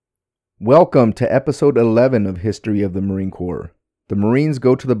Welcome to episode 11 of History of the Marine Corps. The Marines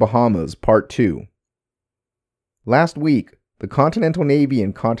Go to the Bahamas, Part 2. Last week, the Continental Navy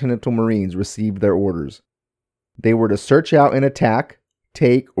and Continental Marines received their orders. They were to search out and attack,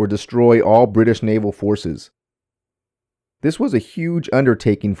 take, or destroy all British naval forces. This was a huge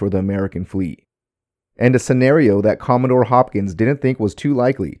undertaking for the American fleet, and a scenario that Commodore Hopkins didn't think was too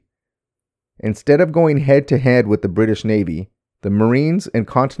likely. Instead of going head-to-head with the British Navy, the Marines and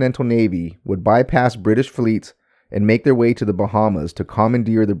Continental Navy would bypass British fleets and make their way to the Bahamas to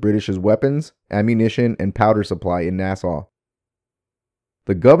commandeer the British's weapons, ammunition, and powder supply in Nassau.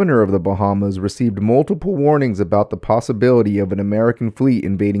 The governor of the Bahamas received multiple warnings about the possibility of an American fleet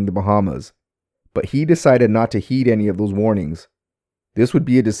invading the Bahamas, but he decided not to heed any of those warnings. This would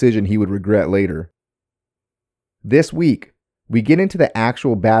be a decision he would regret later. This week, we get into the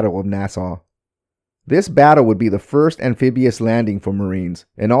actual Battle of Nassau. This battle would be the first amphibious landing for Marines,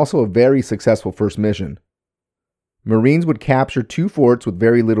 and also a very successful first mission. Marines would capture 2 forts with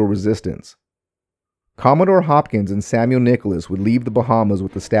very little resistance. Commodore Hopkins and Samuel Nicholas would leave the Bahamas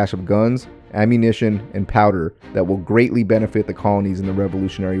with a stash of guns, ammunition, and powder that will greatly benefit the colonies in the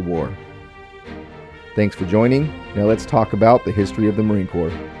Revolutionary War. Thanks for joining. Now let's talk about the history of the Marine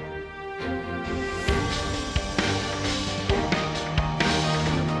Corps.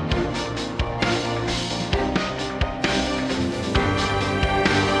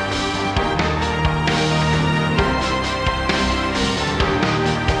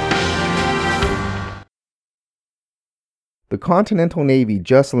 The Continental Navy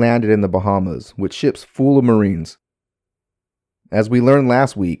just landed in the Bahamas with ships full of Marines. As we learned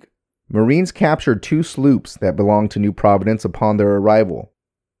last week, Marines captured 2 sloops that belonged to New Providence upon their arrival.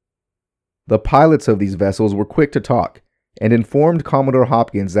 The pilots of these vessels were quick to talk and informed Commodore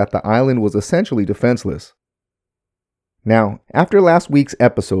Hopkins that the island was essentially defenseless. Now, after last week's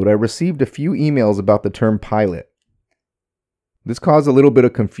episode, I received a few emails about the term pilot. This caused a little bit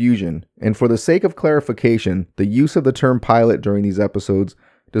of confusion, and for the sake of clarification, the use of the term pilot during these episodes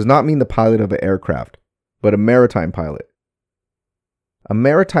does not mean the pilot of an aircraft, but a maritime pilot. A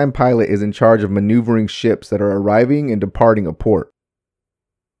maritime pilot is in charge of maneuvering ships that are arriving and departing a port.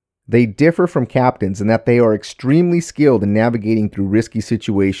 They differ from captains in that they are extremely skilled in navigating through risky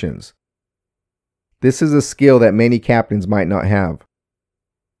situations. This is a skill that many captains might not have.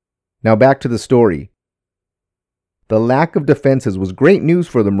 Now back to the story. The lack of defenses was great news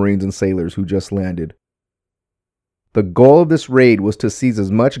for the Marines and sailors who just landed. The goal of this raid was to seize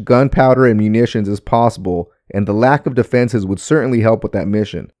as much gunpowder and munitions as possible, and the lack of defenses would certainly help with that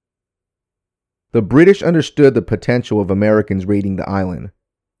mission. The British understood the potential of Americans raiding the island.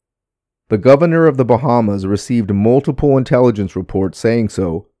 The governor of the Bahamas received multiple intelligence reports saying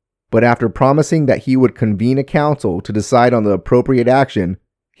so, but after promising that he would convene a council to decide on the appropriate action,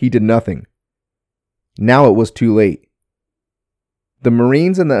 he did nothing. Now it was too late. The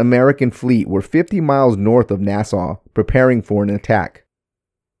Marines and the American fleet were 50 miles north of Nassau, preparing for an attack.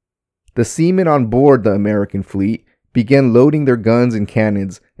 The seamen on board the American fleet began loading their guns and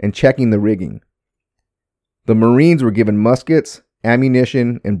cannons and checking the rigging. The Marines were given muskets,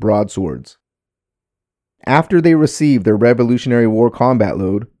 ammunition, and broadswords. After they received their Revolutionary War combat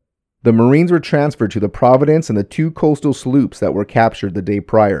load, the Marines were transferred to the Providence and the 2 coastal sloops that were captured the day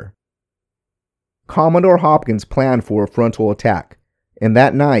prior. Commodore Hopkins planned for a frontal attack, and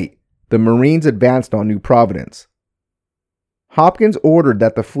that night, the Marines advanced on New Providence. Hopkins ordered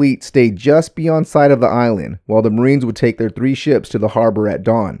that the fleet stay just beyond sight of the island, while the Marines would take their 3 ships to the harbor at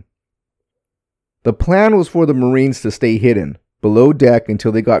dawn. The plan was for the Marines to stay hidden, below deck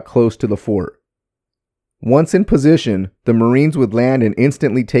until they got close to the fort. Once in position, the Marines would land and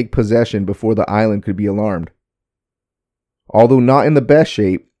instantly take possession before the island could be alarmed. Although not in the best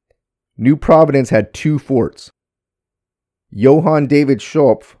shape, New Providence had 2 forts. Johann David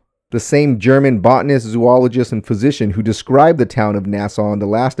Schopf, the same German botanist, zoologist, and physician who described the town of Nassau in the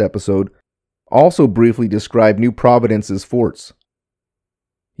last episode, also briefly described New Providence's forts.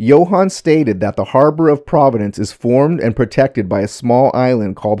 Johann stated that the harbor of Providence is formed and protected by a small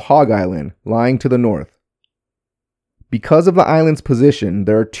island called Hog Island, lying to the north. Because of the island's position,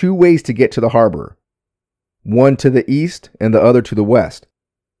 there are 2 ways to get to the harbor, one to the east and the other to the west.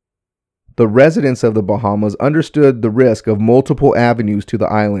 The residents of the Bahamas understood the risk of multiple avenues to the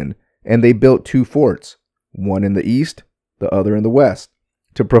island, and they built 2 forts, one in the east, the other in the west,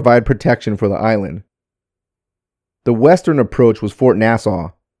 to provide protection for the island. The western approach was Fort Nassau,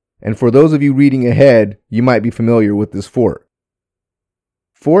 and for those of you reading ahead, you might be familiar with this fort.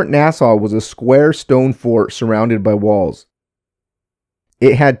 Fort Nassau was a square stone fort surrounded by walls.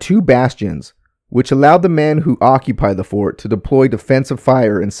 It had 2 bastions, which allowed the men who occupied the fort to deploy defensive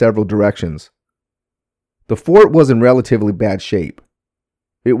fire in several directions. The fort was in relatively bad shape.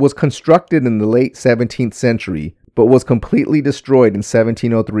 It was constructed in the late 17th century, but was completely destroyed in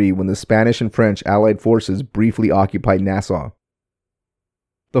 1703 when the Spanish and French Allied forces briefly occupied Nassau.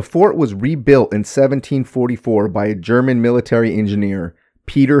 The fort was rebuilt in 1744 by a German military engineer,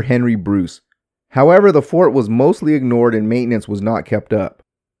 Peter Henry Bruce. However, the fort was mostly ignored and maintenance was not kept up.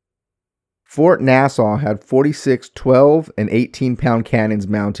 Fort Nassau had 46 12 and 18-pound cannons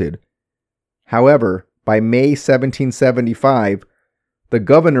mounted. However, by May 1775, the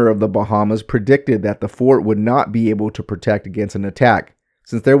governor of the Bahamas predicted that the fort would not be able to protect against an attack,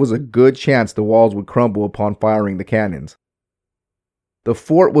 since there was a good chance the walls would crumble upon firing the cannons. The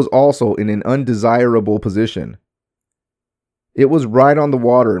fort was also in an undesirable position. It was right on the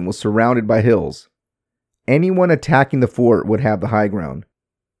water and was surrounded by hills. Anyone attacking the fort would have the high ground.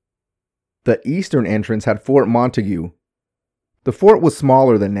 The eastern entrance had Fort Montague. The fort was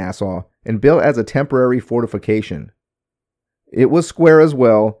smaller than Nassau and built as a temporary fortification. It was square as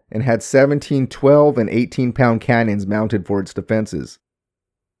well and had 17 12 and 18-pound cannons mounted for its defenses.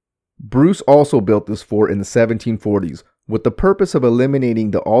 Bruce also built this fort in the 1740s with the purpose of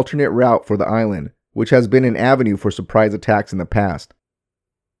eliminating the alternate route for the island, which has been an avenue for surprise attacks in the past.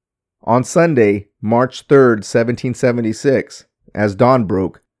 On Sunday, March 3, 1776, as dawn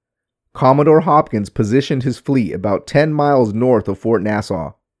broke, Commodore Hopkins positioned his fleet about 10 miles north of Fort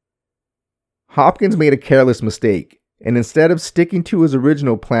Nassau. Hopkins made a careless mistake, and instead of sticking to his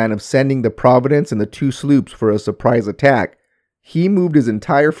original plan of sending the Providence and the 2 sloops for a surprise attack, he moved his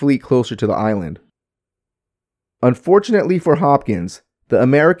entire fleet closer to the island. Unfortunately for Hopkins, the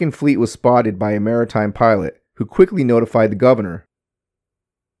American fleet was spotted by a maritime pilot, who quickly notified the governor.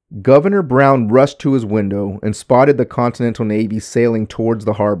 Governor Brown rushed to his window and spotted the Continental Navy sailing towards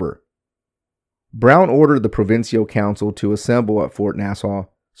the harbor. Brown ordered the Provincial Council to assemble at Fort Nassau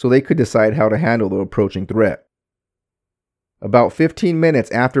so they could decide how to handle the approaching threat. About 15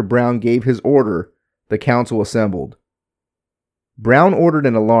 minutes after Brown gave his order, the council assembled. Brown ordered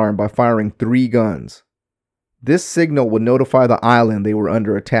an alarm by firing 3 guns. This signal would notify the island they were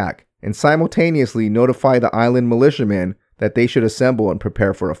under attack and simultaneously notify the island militiamen that they should assemble and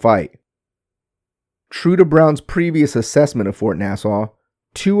prepare for a fight. True to Brown's previous assessment of Fort Nassau,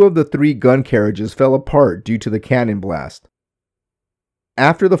 2 of the 3 gun carriages fell apart due to the cannon blast.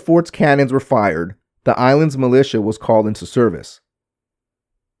 After the fort's cannons were fired, the island's militia was called into service.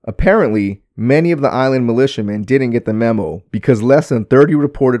 Apparently, many of the island militiamen didn't get the memo because less than 30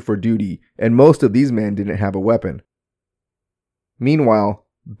 reported for duty and most of these men didn't have a weapon. Meanwhile,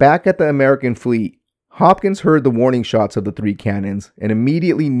 back at the American fleet, Hopkins heard the warning shots of the 3 cannons and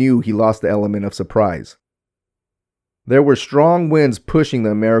immediately knew he lost the element of surprise. There were strong winds pushing the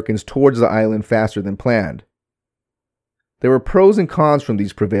Americans towards the island faster than planned. There were pros and cons from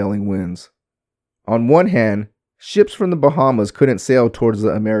these prevailing winds. On one hand, ships from the Bahamas couldn't sail towards the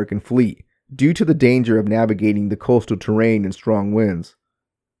American fleet due to the danger of navigating the coastal terrain in strong winds.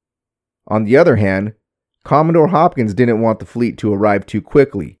 On the other hand, Commodore Hopkins didn't want the fleet to arrive too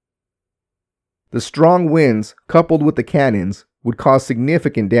quickly. The strong winds, coupled with the cannons, would cause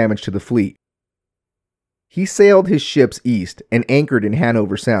significant damage to the fleet. He sailed his ships east and anchored in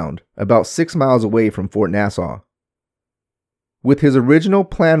Hanover Sound, about 6 miles away from Fort Nassau. With his original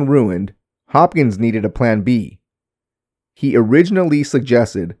plan ruined, Hopkins needed a plan B. He originally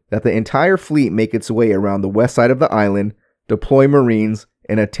suggested that the entire fleet make its way around the west side of the island, deploy Marines,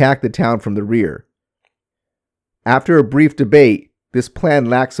 and attack the town from the rear. After a brief debate, this plan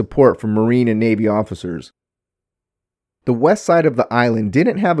lacked support from Marine and Navy officers. The west side of the island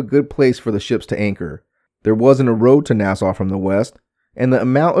didn't have a good place for the ships to anchor. There wasn't a road to Nassau from the west, and the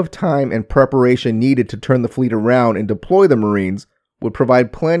amount of time and preparation needed to turn the fleet around and deploy the Marines would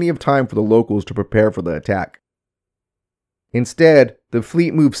provide plenty of time for the locals to prepare for the attack. Instead, the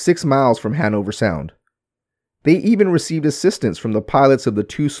fleet moved 6 miles from Hanover Sound. They even received assistance from the pilots of the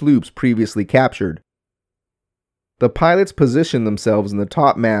 2 sloops previously captured. The pilots positioned themselves in the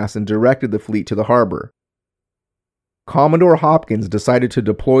topmast and directed the fleet to the harbor. Commodore Hopkins decided to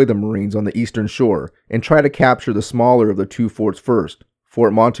deploy the Marines on the eastern shore and try to capture the smaller of the 2 forts first,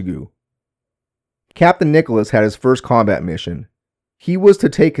 Fort Montague. Captain Nicholas had his first combat mission. He was to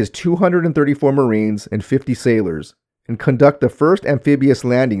take his 234 Marines and 50 sailors and conduct the first amphibious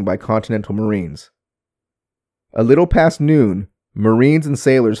landing by Continental Marines. A little past noon, Marines and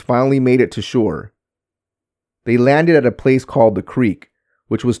sailors finally made it to shore. They landed at a place called the Creek,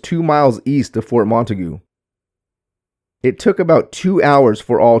 which was 2 miles east of Fort Montague. It took about 2 hours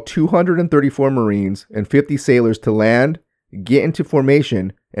for all 234 Marines and 50 sailors to land, get into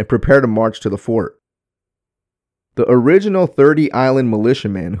formation, and prepare to march to the fort. The original 30 island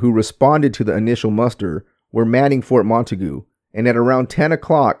militiamen who responded to the initial muster were manning Fort Montagu, and at around 10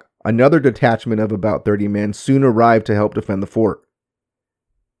 o'clock, another detachment of about 30 men soon arrived to help defend the fort.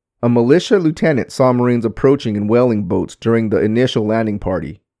 A militia lieutenant saw Marines approaching in whaling boats during the initial landing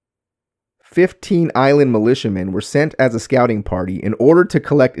party. 15 island militiamen were sent as a scouting party in order to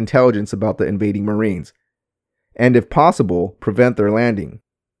collect intelligence about the invading Marines, and if possible, prevent their landing.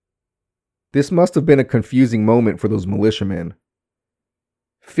 This must have been a confusing moment for those militiamen.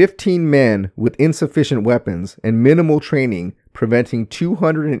 15 men with insufficient weapons and minimal training preventing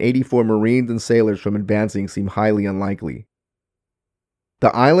 284 Marines and sailors from advancing seemed highly unlikely.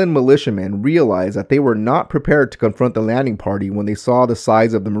 The island militiamen realized that they were not prepared to confront the landing party when they saw the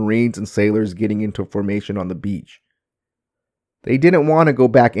size of the Marines and sailors getting into formation on the beach. They didn't want to go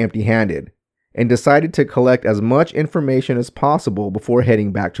back empty-handed and decided to collect as much information as possible before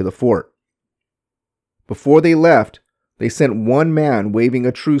heading back to the fort. Before they left, they sent one man waving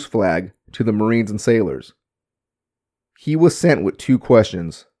a truce flag to the Marines and sailors. He was sent with 2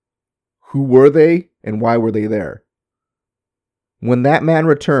 questions. Who were they and why were they there? When that man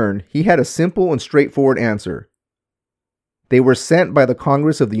returned, he had a simple and straightforward answer. They were sent by the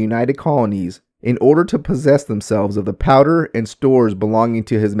Congress of the United Colonies in order to possess themselves of the powder and stores belonging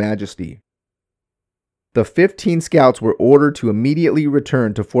to His Majesty. The 15 scouts were ordered to immediately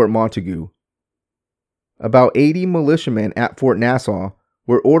return to Fort Montagu. About 80 militiamen at Fort Nassau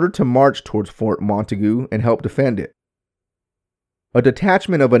were ordered to march towards Fort Montagu and help defend it. A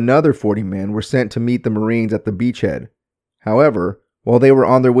detachment of another 40 men were sent to meet the Marines at the beachhead. However, while they were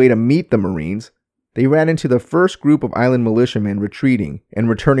on their way to meet the Marines, they ran into the first group of island militiamen retreating and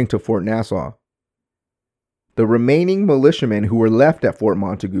returning to Fort Nassau. The remaining militiamen who were left at Fort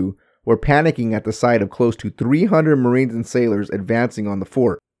Montagu were panicking at the sight of close to 300 Marines and sailors advancing on the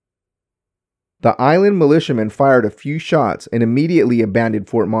fort. The island militiamen fired a few shots and immediately abandoned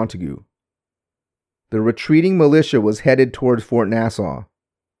Fort Montagu. The retreating militia was headed towards Fort Nassau.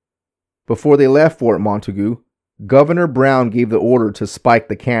 Before they left Fort Montagu, Governor Brown gave the order to spike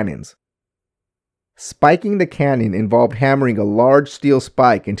the cannons. Spiking the cannon involved hammering a large steel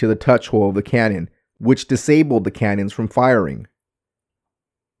spike into the touch hole of the cannon, which disabled the cannons from firing.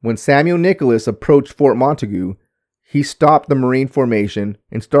 When Samuel Nicholas approached Fort Montagu, he stopped the Marine formation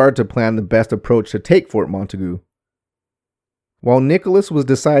and started to plan the best approach to take Fort Montagu. While Nicholas was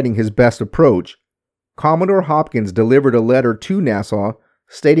deciding his best approach, Commodore Hopkins delivered a letter to Nassau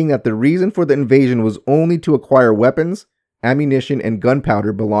stating that the reason for the invasion was only to acquire weapons, ammunition, and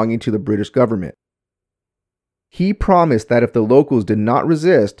gunpowder belonging to the British government. He promised that if the locals did not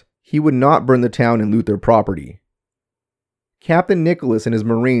resist, he would not burn the town and loot their property. Captain Nicholas and his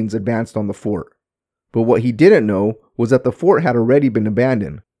Marines advanced on the fort. But what he didn't know was that the fort had already been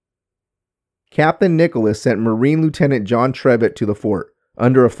abandoned. Captain Nicholas sent Marine Lieutenant John Trevitt to the fort,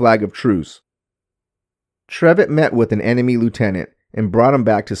 under a flag of truce. Trevitt met with an enemy lieutenant and brought him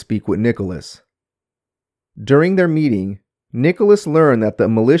back to speak with Nicholas. During their meeting, Nicholas learned that the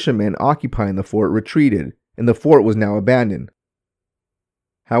militiamen occupying the fort retreated, and the fort was now abandoned.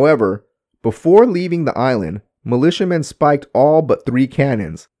 However, before leaving the island, militiamen spiked all but 3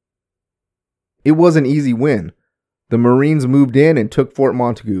 cannons. It was an easy win. The Marines moved in and took Fort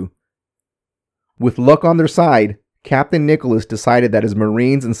Montagu. With luck on their side, Captain Nicholas decided that his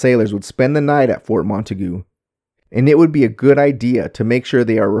Marines and sailors would spend the night at Fort Montagu, and it would be a good idea to make sure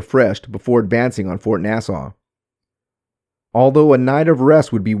they are refreshed before advancing on Fort Nassau. Although a night of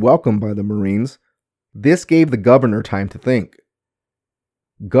rest would be welcomed by the Marines, this gave the governor time to think.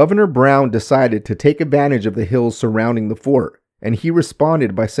 Governor Brown decided to take advantage of the hills surrounding the fort, and he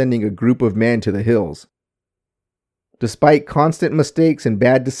responded by sending a group of men to the hills. Despite constant mistakes and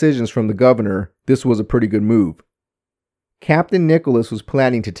bad decisions from the governor, this was a pretty good move. Captain Nicholas was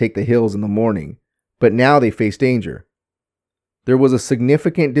planning to take the hills in the morning, but now they faced danger. There was a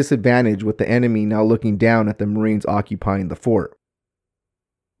significant disadvantage with the enemy now looking down at the Marines occupying the fort.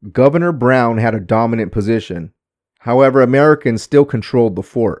 Governor Brown had a dominant position. However, Americans still controlled the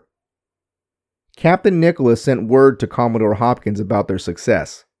fort. Captain Nicholas sent word to Commodore Hopkins about their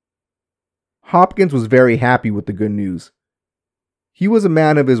success. Hopkins was very happy with the good news. He was a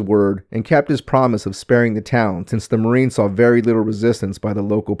man of his word and kept his promise of sparing the town since the Marines saw very little resistance by the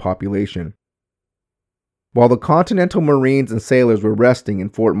local population. While the Continental Marines and sailors were resting in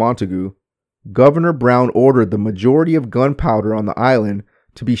Fort Montagu, Governor Brown ordered the majority of gunpowder on the island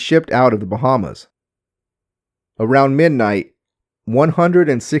to be shipped out of the Bahamas. Around midnight,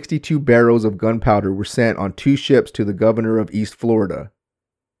 162 barrels of gunpowder were sent on 2 ships to the governor of East Florida.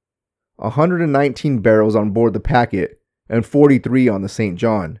 119 barrels on board the packet and 43 on the St.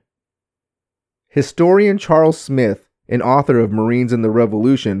 John. Historian Charles Smith, an author of Marines in the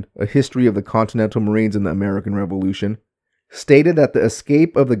Revolution, A History of the Continental Marines in the American Revolution, stated that the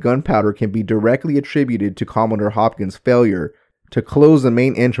escape of the gunpowder can be directly attributed to Commodore Hopkins' failure to close the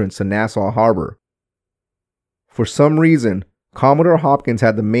main entrance to Nassau Harbor. For some reason, Commodore Hopkins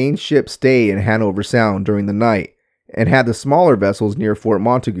had the main ship stay in Hanover Sound during the night and had the smaller vessels near Fort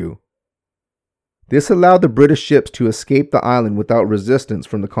Montagu. This allowed the British ships to escape the island without resistance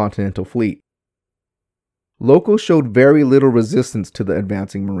from the Continental Fleet. Locals showed very little resistance to the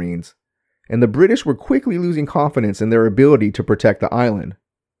advancing Marines, and the British were quickly losing confidence in their ability to protect the island.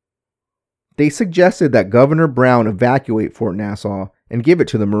 They suggested that Governor Brown evacuate Fort Nassau and give it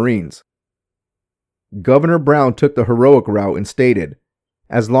to the Marines. Governor Brown took the heroic route and stated,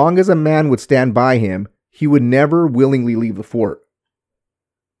 as long as a man would stand by him, he would never willingly leave the fort.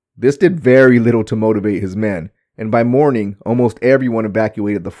 This did very little to motivate his men, and by morning, almost everyone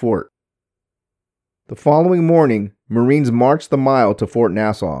evacuated the fort. The following morning, Marines marched the mile to Fort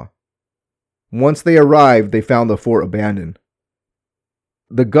Nassau. Once they arrived, they found the fort abandoned.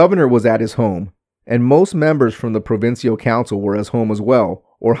 The governor was at his home, and most members from the provincial council were at home as well,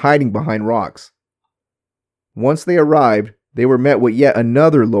 or hiding behind rocks. Once they arrived, they were met with yet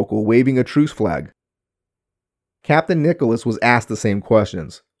another local waving a truce flag. Captain Nicholas was asked the same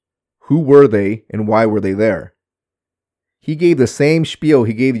questions. Who were they, and why were they there? He gave the same spiel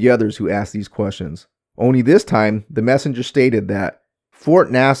he gave the others who asked these questions, only this time the messenger stated that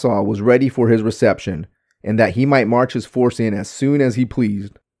Fort Nassau was ready for his reception, and that he might march his force in as soon as he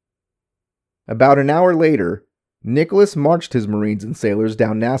pleased. About an hour later, Nicholas marched his Marines and sailors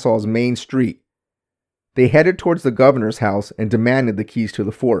down Nassau's main street. They headed towards the governor's house and demanded the keys to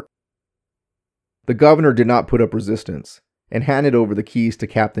the fort. The governor did not put up resistance, and handed over the keys to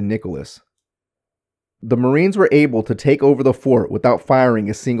Captain Nicholas. The Marines were able to take over the fort without firing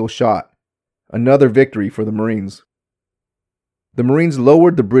a single shot, another victory for the Marines. The Marines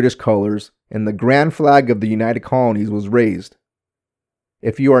lowered the British colors, and the grand flag of the United Colonies was raised.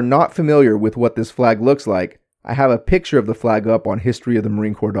 If you are not familiar with what this flag looks like, I have a picture of the flag up on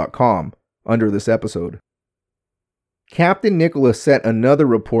historyofthemarinecorps.com under this episode. Captain Nicholas sent another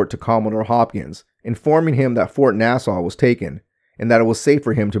report to Commodore Hopkins, informing him that Fort Nassau was taken, and that it was safe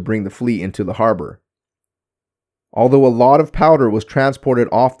for him to bring the fleet into the harbor. Although a lot of powder was transported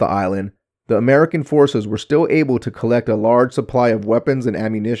off the island, the American forces were still able to collect a large supply of weapons and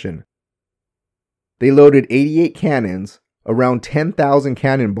ammunition. They loaded 88 cannons, around 10,000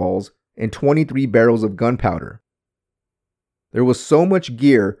 cannonballs, and 23 barrels of gunpowder. There was so much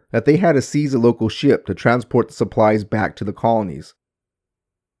gear that they had to seize a local ship to transport the supplies back to the colonies.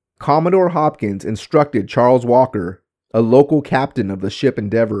 Commodore Hopkins instructed Charles Walker, a local captain of the ship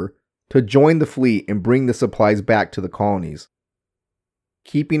Endeavour, to join the fleet and bring the supplies back to the colonies.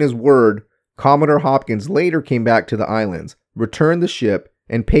 Keeping his word, Commodore Hopkins later came back to the islands, returned the ship,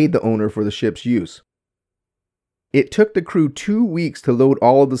 and paid the owner for the ship's use. It took the crew 2 weeks to load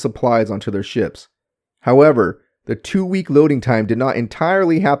all of the supplies onto their ships. However, the 2-week loading time did not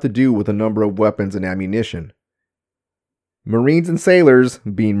entirely have to do with the number of weapons and ammunition. Marines and sailors,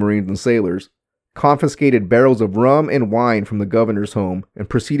 being Marines and sailors, confiscated barrels of rum and wine from the governor's home and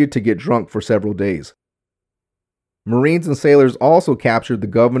proceeded to get drunk for several days. Marines and sailors also captured the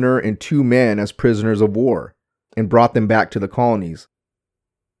governor and 2 men as prisoners of war and brought them back to the colonies.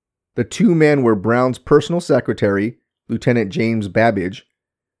 The 2 men were Brown's personal secretary, Lieutenant James Babbage,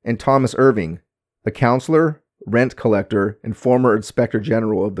 and Thomas Irving, a counselor, rent collector, and former Inspector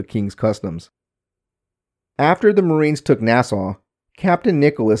General of the King's Customs. After the Marines took Nassau, Captain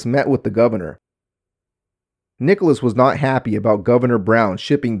Nicholas met with the governor. Nicholas was not happy about Governor Brown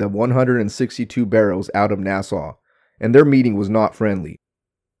shipping the 162 barrels out of Nassau, and their meeting was not friendly.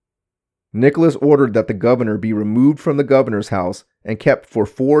 Nicholas ordered that the governor be removed from the governor's house and kept for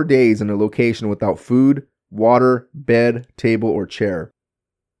 4 days in a location without food, water, bed, table, or chair.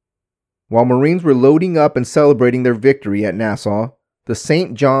 While Marines were loading up and celebrating their victory at Nassau, the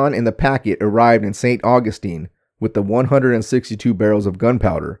St. John and the Packet arrived in St. Augustine with the 162 barrels of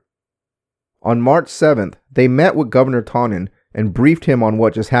gunpowder. On March 7th, they met with Governor Taunton and briefed him on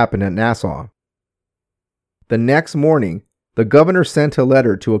what just happened at Nassau. The next morning, the governor sent a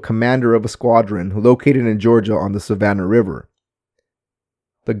letter to a commander of a squadron located in Georgia on the Savannah River.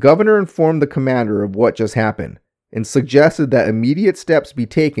 The governor informed the commander of what just happened and suggested that immediate steps be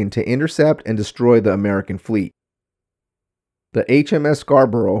taken to intercept and destroy the American fleet. The HMS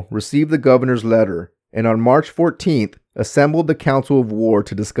Scarborough received the governor's letter and on March 14th assembled the Council of War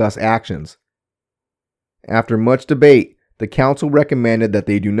to discuss actions. After much debate, the council recommended that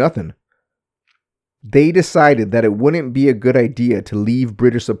they do nothing. They decided that it wouldn't be a good idea to leave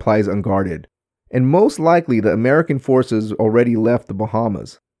British supplies unguarded, and most likely the American forces already left the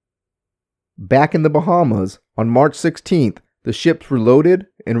Bahamas. Back in the Bahamas, on March 16th, the ships were loaded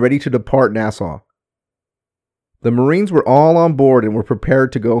and ready to depart Nassau. The Marines were all on board and were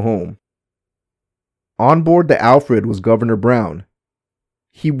prepared to go home. On board the Alfred was Governor Brown.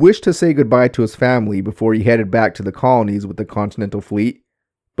 He wished to say goodbye to his family before he headed back to the colonies with the Continental Fleet,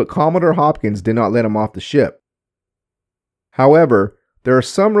 but Commodore Hopkins did not let him off the ship. However, there are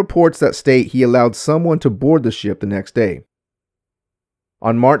some reports that state he allowed someone to board the ship the next day.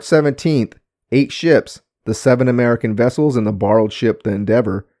 On March 17th, 8 ships, the 7 American vessels and the borrowed ship the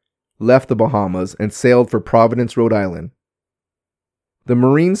Endeavour, left the Bahamas and sailed for Providence, Rhode Island. The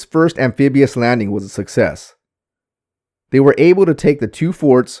Marines' first amphibious landing was a success. They were able to take the 2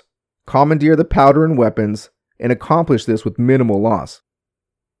 forts, commandeer the powder and weapons, and accomplish this with minimal loss.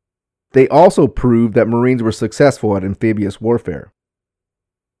 They also proved that Marines were successful at amphibious warfare.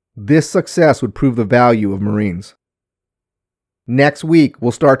 This success would prove the value of Marines. Next week,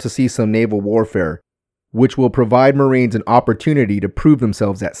 we'll start to see some naval warfare, which will provide Marines an opportunity to prove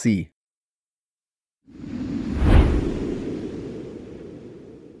themselves at sea.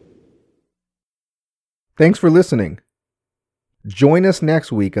 Thanks for listening. Join us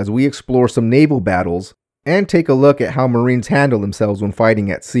next week as we explore some naval battles and take a look at how Marines handle themselves when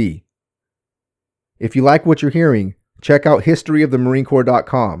fighting at sea. If you like what you're hearing, check out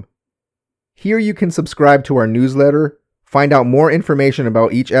historyofthemarinecorps.com. Here you can subscribe to our newsletter, find out more information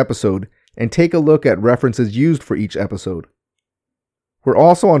about each episode, and take a look at references used for each episode. We're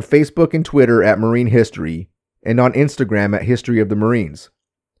also on Facebook and Twitter at Marine History, and on Instagram at History of the Marines.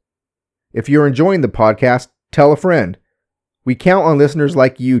 If you're enjoying the podcast, tell a friend. We count on listeners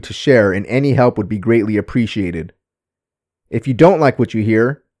like you to share, and any help would be greatly appreciated. If you don't like what you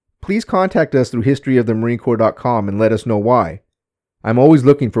hear, please contact us through historyofthemarinecorps.com and let us know why. I'm always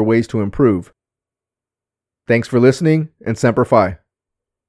looking for ways to improve. Thanks for listening, and Semper Fi.